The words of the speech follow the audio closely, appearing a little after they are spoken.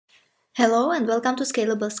Hello and welcome to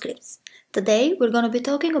Scalable Scripts. Today we're going to be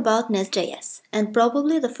talking about Nest.js, and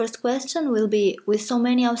probably the first question will be, with so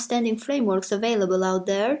many outstanding frameworks available out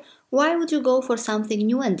there, why would you go for something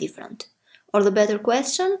new and different? Or the better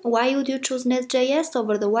question, why would you choose Nest.js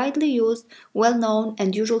over the widely used, well-known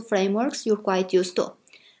and usual frameworks you're quite used to?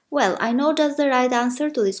 Well, I know just the right answer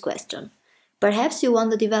to this question. Perhaps you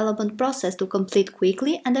want the development process to complete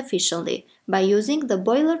quickly and efficiently by using the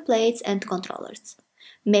boilerplates and controllers.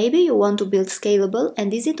 Maybe you want to build scalable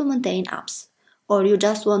and easy to maintain apps, or you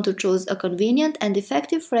just want to choose a convenient and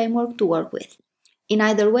effective framework to work with. In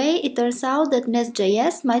either way, it turns out that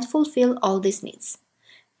Nest.js might fulfill all these needs.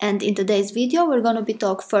 And in today's video, we're going to be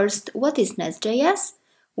talking first what is Nest.js,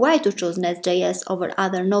 why to choose Nest.js over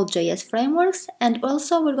other Node.js frameworks, and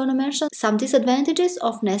also we're going to mention some disadvantages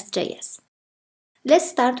of Nest.js.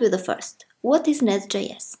 Let's start with the first. What is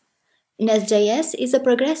Nest.js? Nest.js is a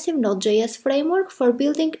progressive Node.js framework for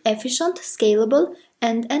building efficient, scalable,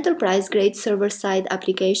 and enterprise-grade server-side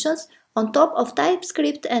applications on top of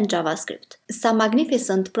TypeScript and JavaScript. Some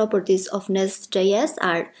magnificent properties of Nest.js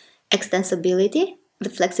are extensibility, the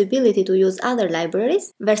flexibility to use other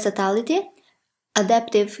libraries, versatility,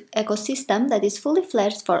 adaptive ecosystem that is fully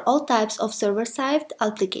fledged for all types of server-side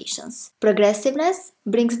applications. Progressiveness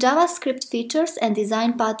brings JavaScript features and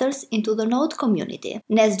design patterns into the Node community.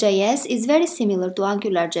 Nest.js is very similar to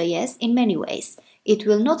AngularJS in many ways. It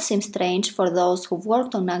will not seem strange for those who've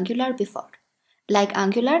worked on Angular before. Like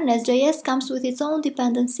Angular, Nest.js comes with its own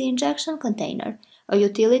dependency injection container, a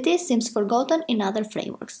utility seems forgotten in other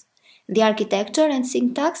frameworks. The architecture and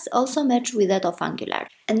syntax also match with that of Angular.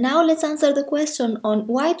 And now let's answer the question on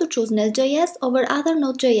why to choose Nest.js over other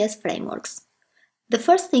Node.js frameworks. The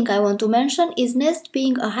first thing I want to mention is Nest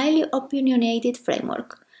being a highly opinionated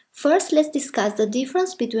framework. First, let's discuss the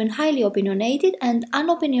difference between highly opinionated and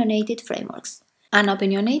unopinionated frameworks.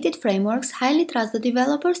 Unopinionated frameworks highly trust the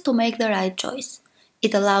developers to make the right choice.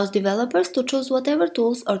 It allows developers to choose whatever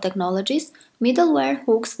tools or technologies, middleware,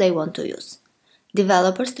 hooks they want to use.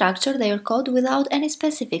 Developers structure their code without any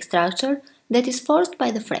specific structure that is forced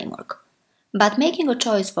by the framework. But making a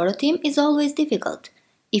choice for a team is always difficult.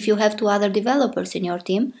 If you have two other developers in your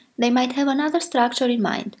team, they might have another structure in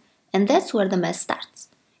mind, and that's where the mess starts.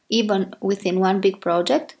 Even within one big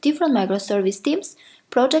project, different microservice teams,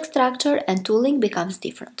 project structure and tooling becomes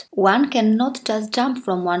different. One cannot just jump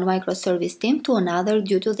from one microservice team to another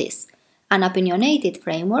due to this. Unopinionated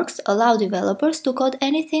frameworks allow developers to code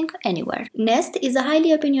anything, anywhere. Nest is a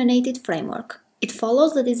highly opinionated framework. It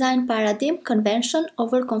follows the design paradigm convention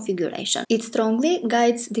over configuration. It strongly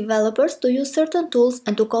guides developers to use certain tools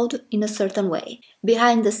and to code in a certain way.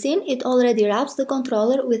 Behind the scene, it already wraps the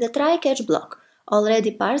controller with a try-catch block,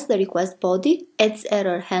 already parses the request body, adds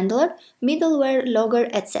error handler, middleware, logger,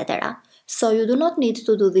 etc. So you do not need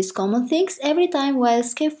to do these common things every time while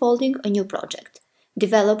scaffolding a new project.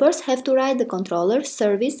 Developers have to write the controller,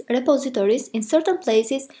 service, repositories in certain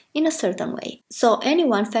places in a certain way. So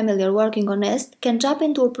anyone familiar working on Nest can jump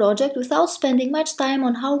into a project without spending much time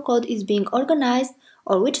on how code is being organized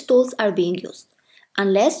or which tools are being used.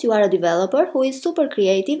 Unless you are a developer who is super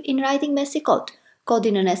creative in writing messy code. Code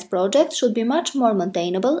in a Nest project should be much more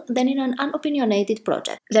maintainable than in an unopinionated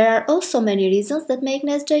project. There are also many reasons that make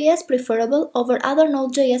Nest.js preferable over other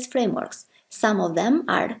Node.js frameworks. Some of them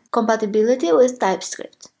are compatibility with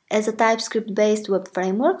TypeScript. As a TypeScript-based web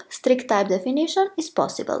framework, strict type definition is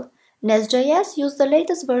possible. Nest.js uses the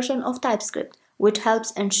latest version of TypeScript, which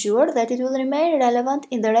helps ensure that it will remain relevant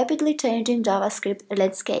in the rapidly changing JavaScript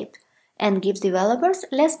landscape, and gives developers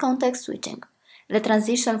less context switching. The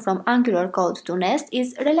transition from Angular code to Nest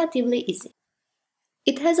is relatively easy.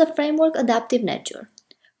 It has a framework adaptive nature.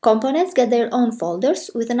 Components get their own folders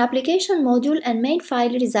with an application module and main file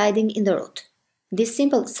residing in the root. This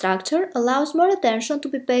simple structure allows more attention to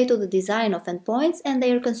be paid to the design of endpoints and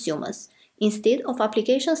their consumers, instead of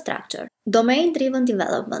application structure. Domain-driven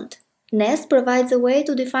development. Nest provides a way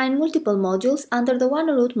to define multiple modules under the one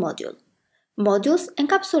root module. Modules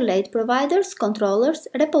encapsulate providers, controllers,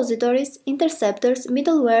 repositories, interceptors,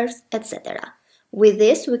 middlewares, etc. With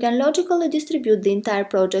this, we can logically distribute the entire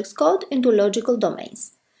project's code into logical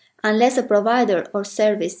domains. Unless a provider or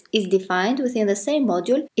service is defined within the same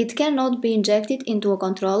module, it cannot be injected into a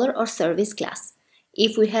controller or service class.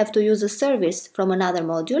 If we have to use a service from another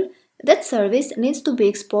module, that service needs to be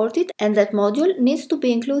exported and that module needs to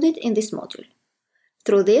be included in this module.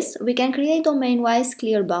 Through this, we can create domain-wise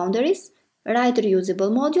clear boundaries, write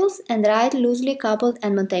reusable modules, and write loosely coupled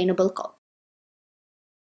and maintainable code.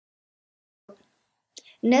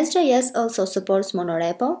 Nest.js also supports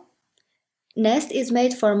Monorepo. Nest is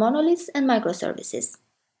made for monoliths and microservices.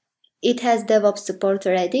 It has DevOps support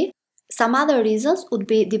ready, Some other reasons would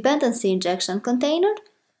be dependency injection container,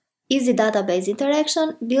 easy database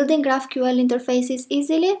interaction, building GraphQL interfaces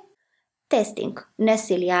easily. Testing. Nest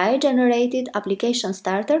CLI generated application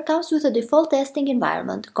starter comes with a default testing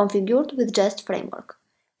environment configured with Jest framework.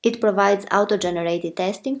 It provides auto-generated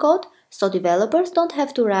testing code, so developers don't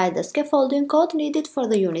have to write the scaffolding code needed for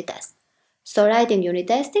the unit test. So writing unit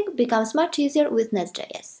testing becomes much easier with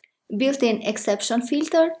Nest.js. Built-in exception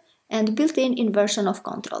filter and built-in inversion of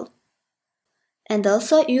control. And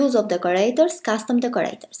also use of decorators, custom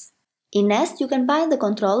decorators. In Nest, you can bind the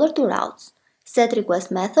controller to routes, set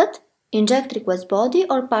request method, inject request body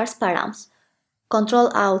or parse params.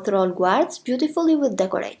 Control out role guards beautifully with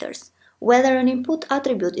decorators. Whether an input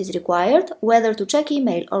attribute is required, whether to check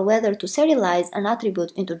email or whether to serialize an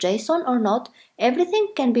attribute into JSON or not, everything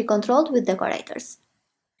can be controlled with decorators.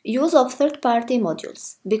 Use of third-party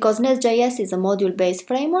modules. Because Nest.js is a module-based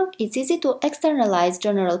framework, it's easy to externalize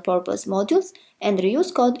general-purpose modules and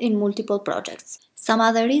reuse code in multiple projects. Some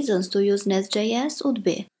other reasons to use Nest.js would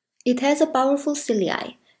be: it has a powerful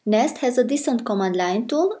CLI. Nest has a decent command line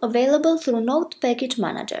tool available through Node Package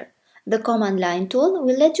Manager. The command line tool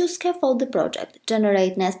will let you scaffold the project,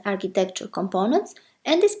 generate Nest architecture components,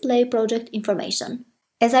 and display project information.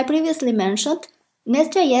 As I previously mentioned,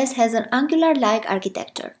 Nest.js has an Angular-like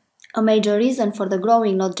architecture. A major reason for the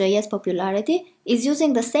growing Node.js popularity is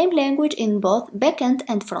using the same language in both backend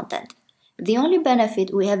and frontend. The only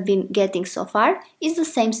benefit we have been getting so far is the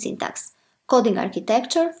same syntax. Coding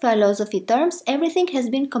architecture, philosophy terms, everything has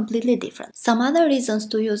been completely different. Some other reasons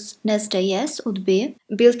to use Nest.js would be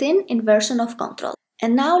built-in inversion of control.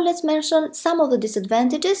 And now let's mention some of the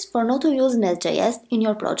disadvantages for not to use Nest.js in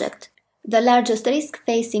your project. The largest risk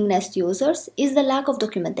facing Nest users is the lack of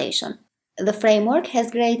documentation. The framework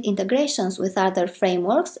has great integrations with other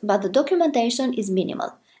frameworks, but the documentation is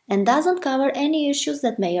minimal and doesn't cover any issues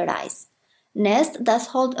that may arise. Nest does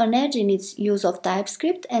hold an edge in its use of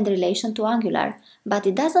TypeScript and relation to Angular, but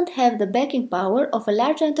it doesn't have the backing power of a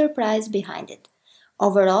large enterprise behind it.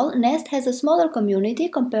 Overall, Nest has a smaller community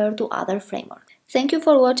compared to other frameworks. Thank you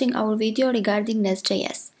for watching our video regarding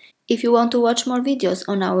Nest.js. If you want to watch more videos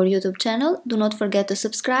on our YouTube channel, do not forget to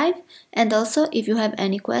subscribe, and also if you have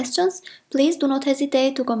any questions, please do not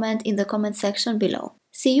hesitate to comment in the comment section below.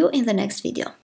 See you in the next video.